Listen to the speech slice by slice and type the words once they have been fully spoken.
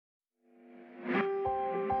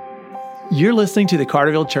You're listening to the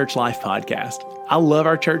Carterville Church Life Podcast. I love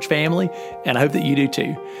our church family, and I hope that you do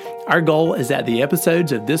too. Our goal is that the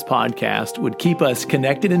episodes of this podcast would keep us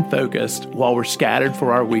connected and focused while we're scattered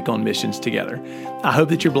for our week on missions together. I hope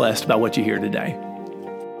that you're blessed by what you hear today.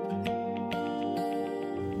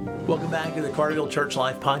 Welcome back to the Carterville Church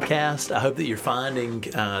Life Podcast. I hope that you're finding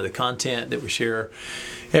the content that we share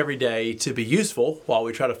every day to be useful while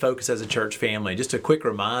we try to focus as a church family. Just a quick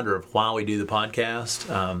reminder of why we do the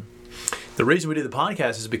podcast. The reason we do the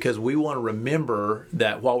podcast is because we want to remember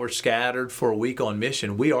that while we're scattered for a week on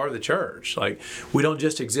mission, we are the church. Like, we don't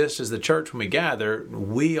just exist as the church when we gather,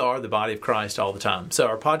 we are the body of Christ all the time. So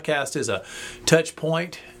our podcast is a touch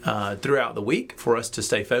point throughout the week for us to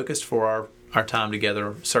stay focused for our time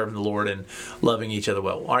together, serving the Lord and loving each other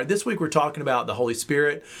well. All right, this week we're talking about the Holy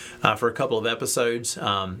Spirit for a couple of episodes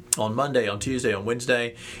on Monday, on Tuesday, on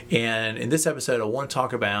Wednesday. And in this episode, I want to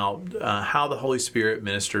talk about how the Holy Spirit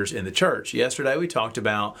ministers in the church. Yesterday, we talked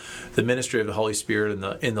about the ministry of the Holy Spirit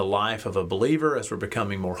in the life of a believer as we're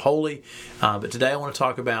becoming more holy. But today, I want to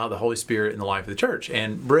talk about the Holy Spirit in the life of the church.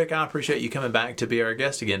 And Brick, I appreciate you coming back to be our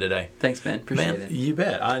guest again today. Thanks, Ben. Appreciate it. You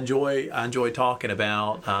bet. I enjoy talking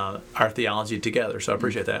about our theology together, so I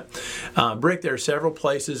appreciate that. Brick, there are several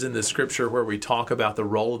places in the Scripture where we talk about the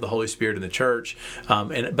role of the Holy Spirit in the church,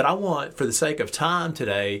 but I want, for the sake of time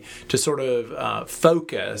today, to sort of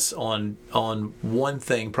focus on one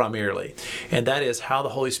thing primarily, and that is how the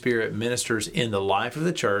Holy Spirit ministers in the life of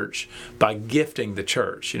the church by gifting the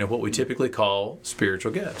church, what we typically call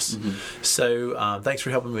spiritual gifts. Mm-hmm. So thanks for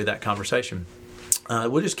helping me with that conversation.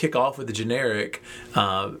 We'll just kick off with the generic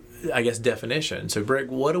definition. So,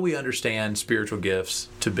 Brick, what do we understand spiritual gifts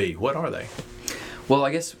to be? What are they? Well,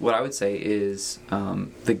 I guess what I would say is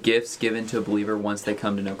the gifts given to a believer once they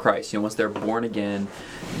come to know Christ. Once they're born again,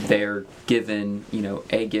 they're given,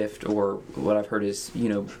 a gift, or what I've heard is,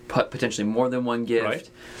 potentially more than one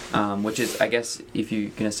gift, right. Which is, I guess, if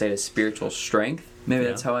you're going to say it, is spiritual strength. Maybe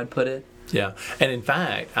that's how I'd put it. Yeah, and in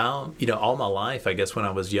fact, all my life, I guess when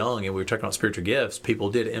I was young and we were talking about spiritual gifts, people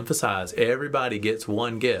did emphasize everybody gets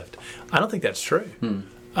one gift. I don't think that's true.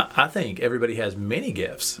 I think everybody has many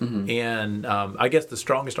gifts. Mm-hmm. And I guess the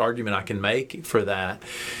strongest argument I can make for that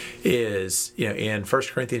is, in 1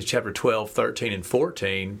 Corinthians chapter 12, 13, and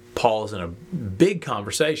 14, Paul's in a big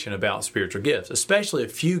conversation about spiritual gifts, especially a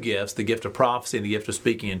few gifts, the gift of prophecy and the gift of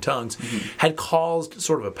speaking in tongues, had caused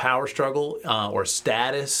sort of a power struggle or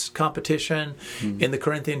status competition in the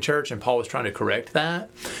Corinthian church, and Paul was trying to correct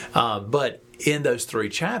that. But in those three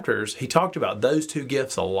chapters, he talked about those two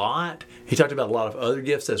gifts a lot. He talked about a lot of other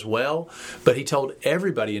gifts as well. But he told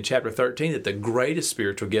everybody in chapter 13 that the greatest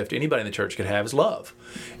spiritual gift anybody in the church could have is love.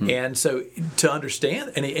 And so to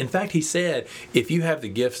understand, and in fact, he said, if you have the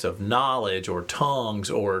gifts of knowledge or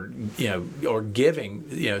tongues or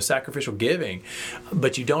giving, sacrificial giving,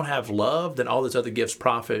 but you don't have love, then all those other gifts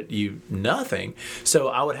profit you nothing. So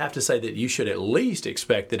I would have to say that you should at least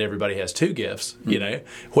expect that everybody has two gifts,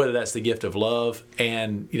 whether that's the gift of love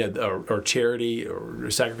and, or charity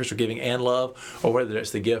or sacrificial giving and love, or whether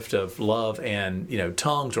it's the gift of love and,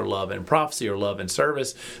 tongues or love and prophecy or love and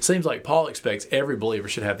service. Seems like Paul expects every believer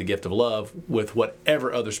should have the gift of love with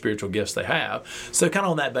whatever other spiritual gifts they have. So kind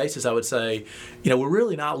of on that basis, I would say, we're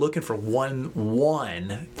really not looking for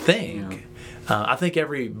one thing. Yeah. I think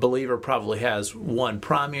every believer probably has one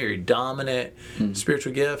primary dominant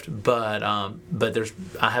spiritual gift, but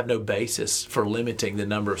I have no basis for limiting the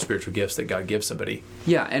number of spiritual gifts that God gives somebody.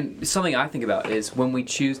 Yeah, and something I think about is when we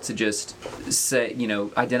choose to just say,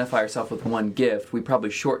 identify ourselves with one gift, we probably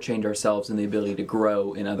shortchange ourselves in the ability to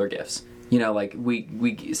grow in other gifts. Like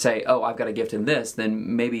we say, oh, I've got a gift in this,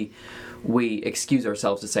 then maybe we excuse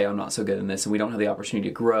ourselves to say, I'm not so good in this, and we don't have the opportunity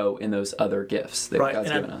to grow in those other gifts that God's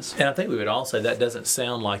given us. And I think we would all say that doesn't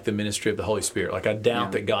sound like the ministry of the Holy Spirit. Like, I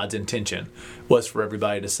doubt that God's intention was for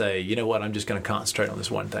everybody to say, you know what, I'm just going to concentrate on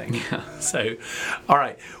this one thing. Yeah. So, all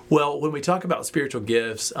right. Well, when we talk about spiritual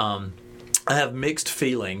gifts, I have mixed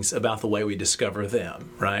feelings about the way we discover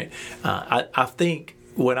them, right? I think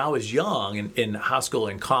when I was young, in high school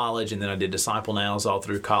and college, and then I did Disciple Nows all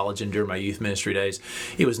through college and during my youth ministry days,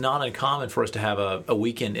 it was not uncommon for us to have a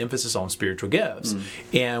weekend emphasis on spiritual gifts.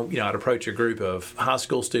 And, I'd approach a group of high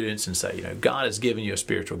school students and say, God has given you a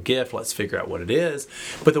spiritual gift. Let's figure out what it is.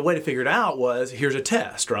 But the way to figure it out was, here's a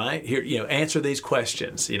test, right? Here, answer these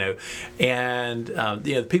questions, And,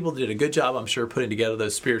 people did a good job, I'm sure, putting together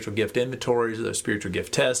those spiritual gift inventories, those spiritual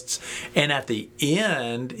gift tests. And at the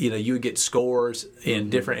end, you would get scores in in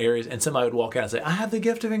different areas, and somebody would walk out and say, I have the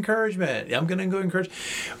gift of encouragement. I'm going to go encourage.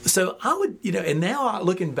 So I would, and now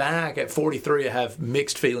looking back at 43, I have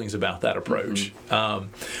mixed feelings about that approach. On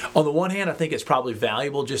the one hand, I think it's probably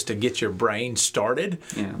valuable just to get your brain started.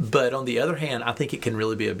 Yeah. But on the other hand, I think it can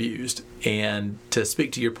really be abused. And to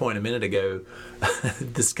speak to your point a minute ago,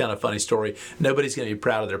 this is kind of a funny story. Nobody's going to be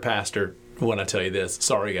proud of their pastor when I tell you this.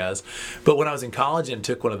 Sorry, guys. But when I was in college and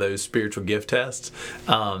took one of those spiritual gift tests,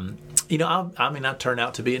 I turned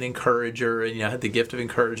out to be an encourager, and I had the gift of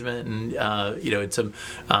encouragement, and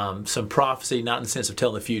and some prophecy, not in the sense of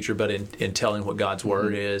telling the future, but in telling what God's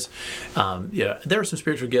word is. There were some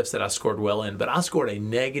spiritual gifts that I scored well in, but I scored a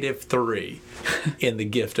 -3 in the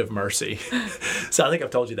gift of mercy. So I think I've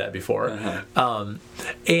told you that before.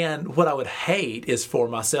 And what I would hate is for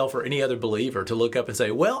myself or any other believer to look up and say,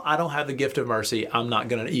 well, I don't have the gift of mercy. I'm not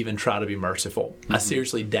going to even try to be merciful. I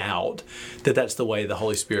seriously doubt that that's the way the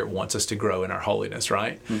Holy Spirit wants us to grow in our holiness,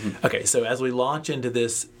 right? Okay, so as we launch into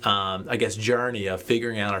this, journey of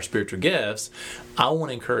figuring out our spiritual gifts, I want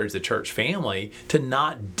to encourage the church family to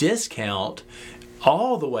not discount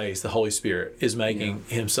all the ways the Holy Spirit is making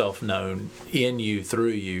himself known in you, through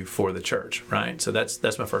you, for the church, right? So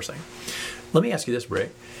that's my first thing. Let me ask you this,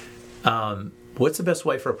 Brick. What's the best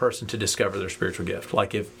way for a person to discover their spiritual gift?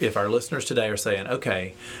 Like if our listeners today are saying,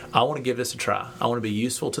 okay, I want to give this a try. I want to be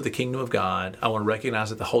useful to the kingdom of God. I want to recognize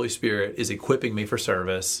that the Holy Spirit is equipping me for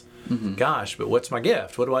service. Gosh, but what's my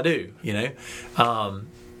gift? What do I do?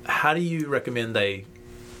 How do you recommend they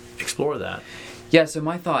explore that? Yeah, so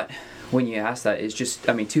my thought when you ask that is just,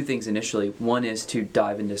 two things initially. One is to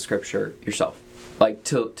dive into Scripture yourself. Like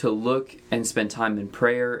to look and spend time in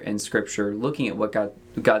prayer and Scripture, looking at what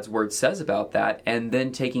God's Word says about that, and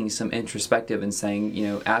then taking some introspective and saying,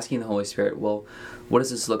 asking the Holy Spirit, well, what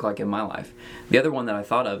does this look like in my life? The other one that I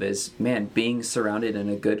thought of is, being surrounded in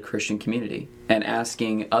a good Christian community and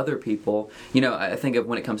asking other people. I think of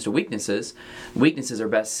when it comes to weaknesses are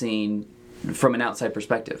best seen from an outside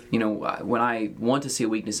perspective. When I want to see a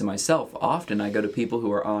weakness in myself, often I go to people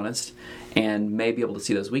who are honest and may be able to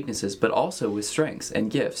see those weaknesses, but also with strengths and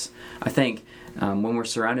gifts. I think when we're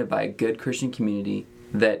surrounded by a good Christian community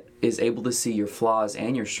that is able to see your flaws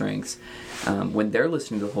and your strengths, when they're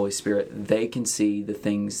listening to the Holy Spirit, they can see the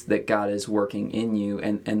things that God is working in you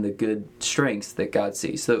and the good strengths that God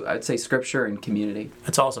sees. So I'd say Scripture and community.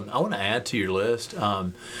 That's awesome. I want to add to your list.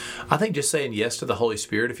 I think just saying yes to the Holy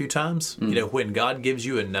Spirit a few times, when God gives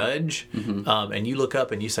you a nudge and you look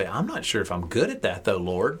up and you say, I'm not sure if I'm good at that though,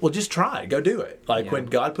 Lord. Well, just try it. Go do it. When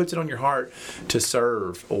God puts it on your heart to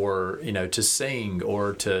serve or, to sing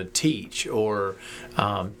or to teach or,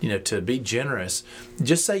 to be generous,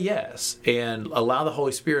 just say yes and allow the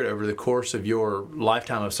Holy Spirit over the course of your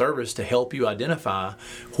lifetime of service to help you identify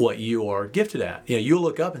what you are gifted at. You'll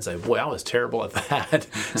look up and say, boy, I was terrible at that.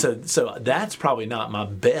 So that's probably not my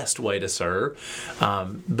best way to serve.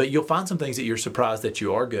 But you'll find some things that you're surprised that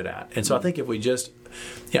you are good at. And so I think if we just,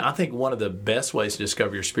 I think one of the best ways to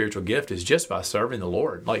discover your spiritual gift is just by serving the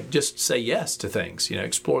Lord. Just say yes to things,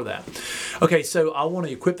 explore that. Okay, so I want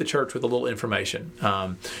to equip the church with a little information.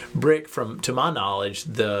 Brick, to my knowledge,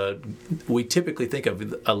 we typically think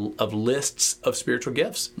of lists of spiritual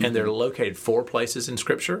gifts, and they're located 4 places in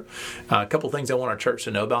Scripture. A couple things I want our church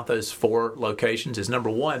to know about those 4 locations is, number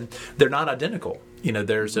one, they're not identical.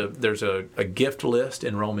 There's a gift list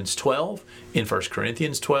in Romans 12, in 1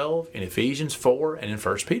 Corinthians 12, in Ephesians 4, and in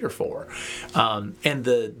 1 Peter 4. And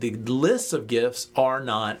the lists of gifts are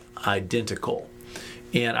not identical.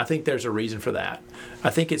 And I think there's a reason for that. I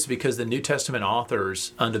think it's because the New Testament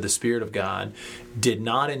authors, under the Spirit of God, did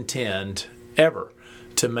not intend ever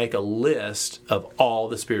to make a list of all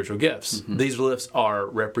the spiritual gifts. These lists are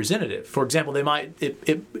representative. For example,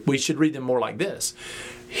 we should read them more like this.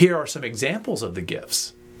 Here are some examples of the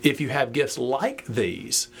gifts. If you have gifts like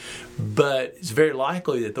these, but it's very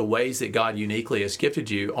likely that the ways that God uniquely has gifted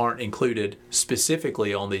you aren't included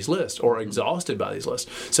specifically on these lists or exhausted by these lists.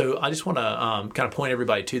 So I just want to kind of point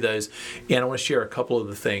everybody to those, and I want to share a couple of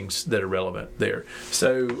the things that are relevant there.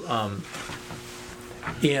 So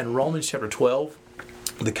in Romans chapter 12,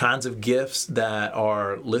 the kinds of gifts that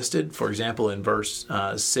are listed, for example, in verse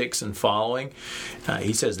 6 and following,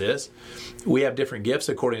 he says this: we have different gifts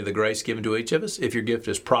according to the grace given to each of us. If your gift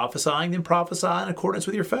is prophesying, then prophesy in accordance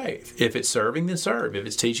with your faith. If it's serving, then serve. If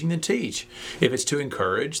it's teaching, then teach. If it's to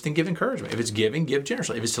encourage, then give encouragement. If it's giving, give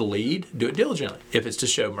generously. If it's to lead, do it diligently. If it's to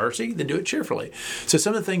show mercy, then do it cheerfully. So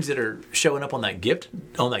some of the things that are showing up on that gift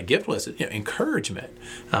list, encouragement,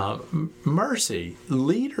 mercy,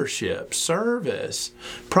 leadership, service,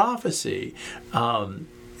 prophecy,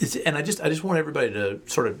 and I just want everybody to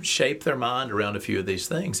sort of shape their mind around a few of these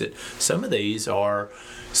things. That some of these are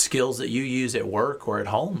skills that you use at work or at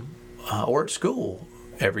home or at school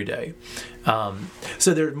every day.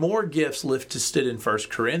 So there are more gifts listed in 1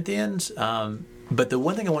 Corinthians. But the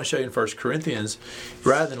one thing I want to show you in 1 Corinthians,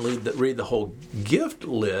 rather than read the whole gift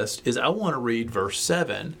list, is I want to read verse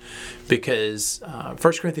 7, because 1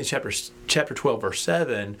 Corinthians chapter 12, verse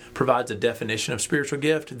 7 provides a definition of spiritual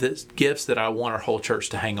gifts that I want our whole church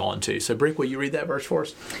to hang on to. So, Brick, will you read that verse for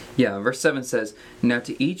us? Yeah, verse 7 says, "Now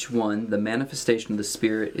to each one the manifestation of the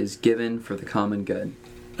Spirit is given for the common good."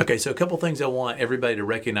 Okay, so a couple things I want everybody to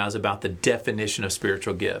recognize about the definition of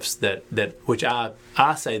spiritual gifts, which I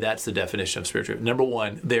say that's the definition of spiritual. Number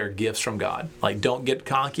one, they're gifts from God. Like, don't get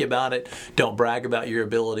cocky about it. Don't brag about your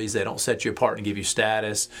abilities. They don't set you apart and give you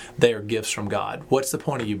status. They are gifts from God. What's the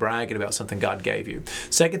point of you bragging about something God gave you?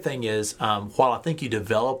 Second thing is, while I think you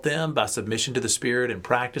develop them by submission to the Spirit and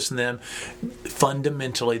practicing them,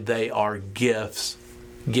 fundamentally they are gifts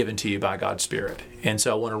given to you by God's Spirit. And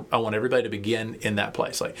so I want everybody to begin in that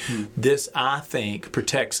place. Like, this, I think,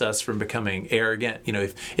 protects us from becoming arrogant. You know,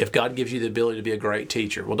 if God gives you the ability to be a great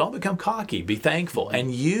teacher, well, don't become cocky. Be thankful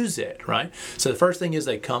and use it, right? So the first thing is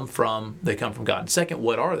they come from God. Second,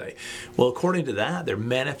 what are they? Well, according to that, they're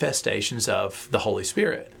manifestations of the Holy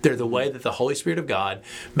Spirit. They're the way that the Holy Spirit of God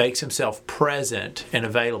makes himself present and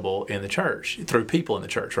available in the church through people in the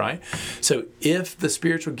church, right? So if the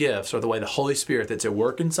spiritual gifts are the way the Holy Spirit that's at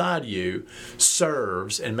work inside you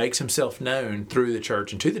serves and makes himself known through the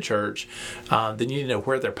church and to the church, then you need to know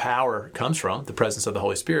where their power comes from, the presence of the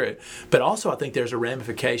Holy Spirit. But also, I think there's a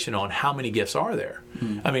ramification on how many gifts are there.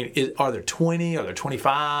 I mean, are there 20? Are there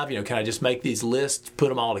 25? You know, can I just make these lists, put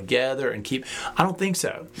them all together and keep? I don't think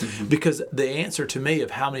so. Because the answer to me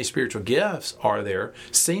of how many spiritual gifts are there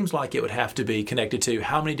seems like it would have to be connected to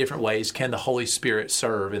how many different ways can the Holy Spirit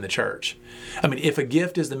serve in the church. I mean, if a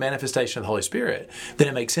gift is the manifestation of the Holy Spirit, then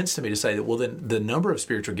it makes sense to me to say that, well, then the number of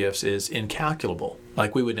spiritual gifts is incalculable.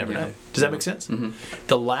 Like, we would never know. Does that make sense?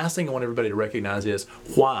 The last thing I want everybody to recognize is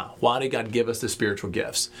why. Why did God give us the spiritual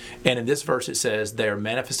gifts? And in this verse it says they are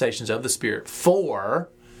manifestations of the Spirit for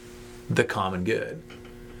the common good.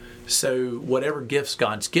 So whatever gifts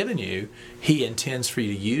God's given you, he intends for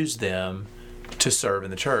you to use them to serve in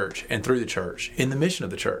the church and through the church, in the mission of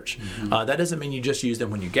the church. That doesn't mean you just use them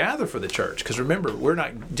when you gather for the church, because remember, we're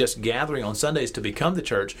not just gathering on Sundays to become the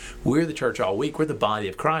church. We're the church all week. We're the body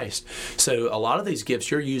of Christ. So a lot of these gifts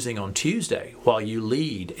you're using on Tuesday while you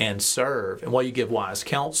lead and serve and while you give wise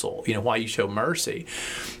counsel, you know, while you show mercy.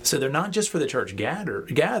 So they're not just for the church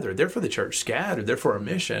gathered. They're for the church scattered. They're for a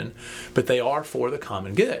mission, but they are for the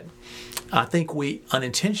common good. I think we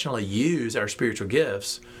unintentionally use our spiritual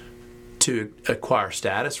gifts to acquire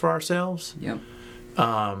status for ourselves,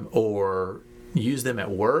 or use them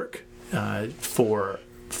at work for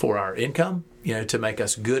our income, you know, to make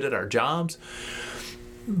us good at our jobs.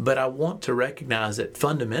 But I want to recognize that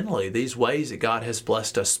fundamentally, these ways that God has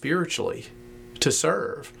blessed us spiritually to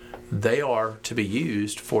serve, they are to be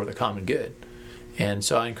used for the common good. And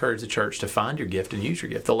so I encourage the church to find your gift and use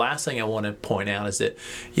your gift. The last thing I want to point out is that,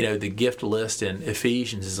 you know, the gift list in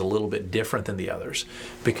Ephesians is a little bit different than the others,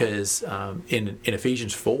 because in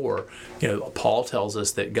Ephesians 4, you know, Paul tells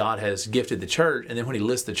us that God has gifted the church, and then when he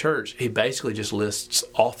lists the church, he basically just lists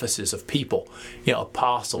offices of people, you know,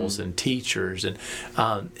 apostles and teachers and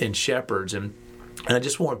shepherds, and I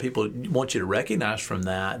just want you to recognize from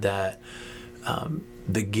that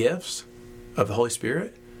the gifts of the Holy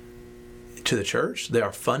Spirit to the church, they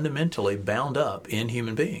are fundamentally bound up in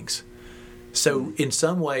human beings. So in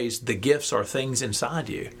some ways, the gifts are things inside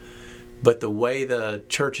you, but the way the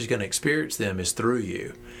church is going to experience them is through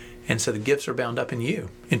you. And so the gifts are bound up in you,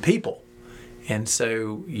 in people. And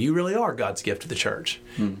so you really are God's gift to the church.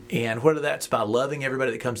 And whether that's by loving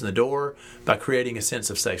everybody that comes in the door, by creating a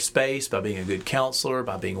sense of safe space, by being a good counselor,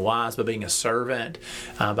 by being wise, by being a servant,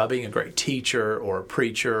 by being a great teacher or a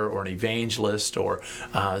preacher or an evangelist, or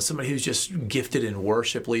somebody who's just gifted in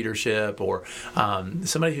worship leadership, or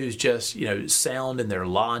somebody who's just, you know, sound in their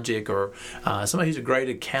logic, or somebody who's a great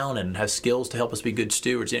accountant and has skills to help us be good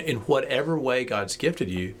stewards. In whatever way God's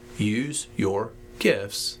gifted you, use your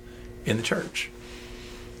gifts in the church.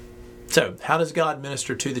 So, how does God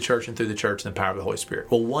minister to the church and through the church in the power of the Holy Spirit?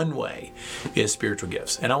 Well, one way is spiritual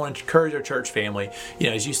gifts. And I want to encourage our church family, you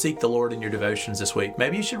know, as you seek the Lord in your devotions this week,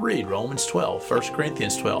 maybe you should read Romans 12, 1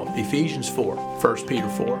 Corinthians 12, Ephesians 4, 1 Peter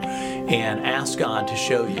 4, and ask God to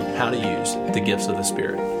show you how to use the gifts of the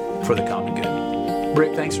Spirit for the common good.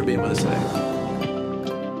 Brick, thanks for being with us today.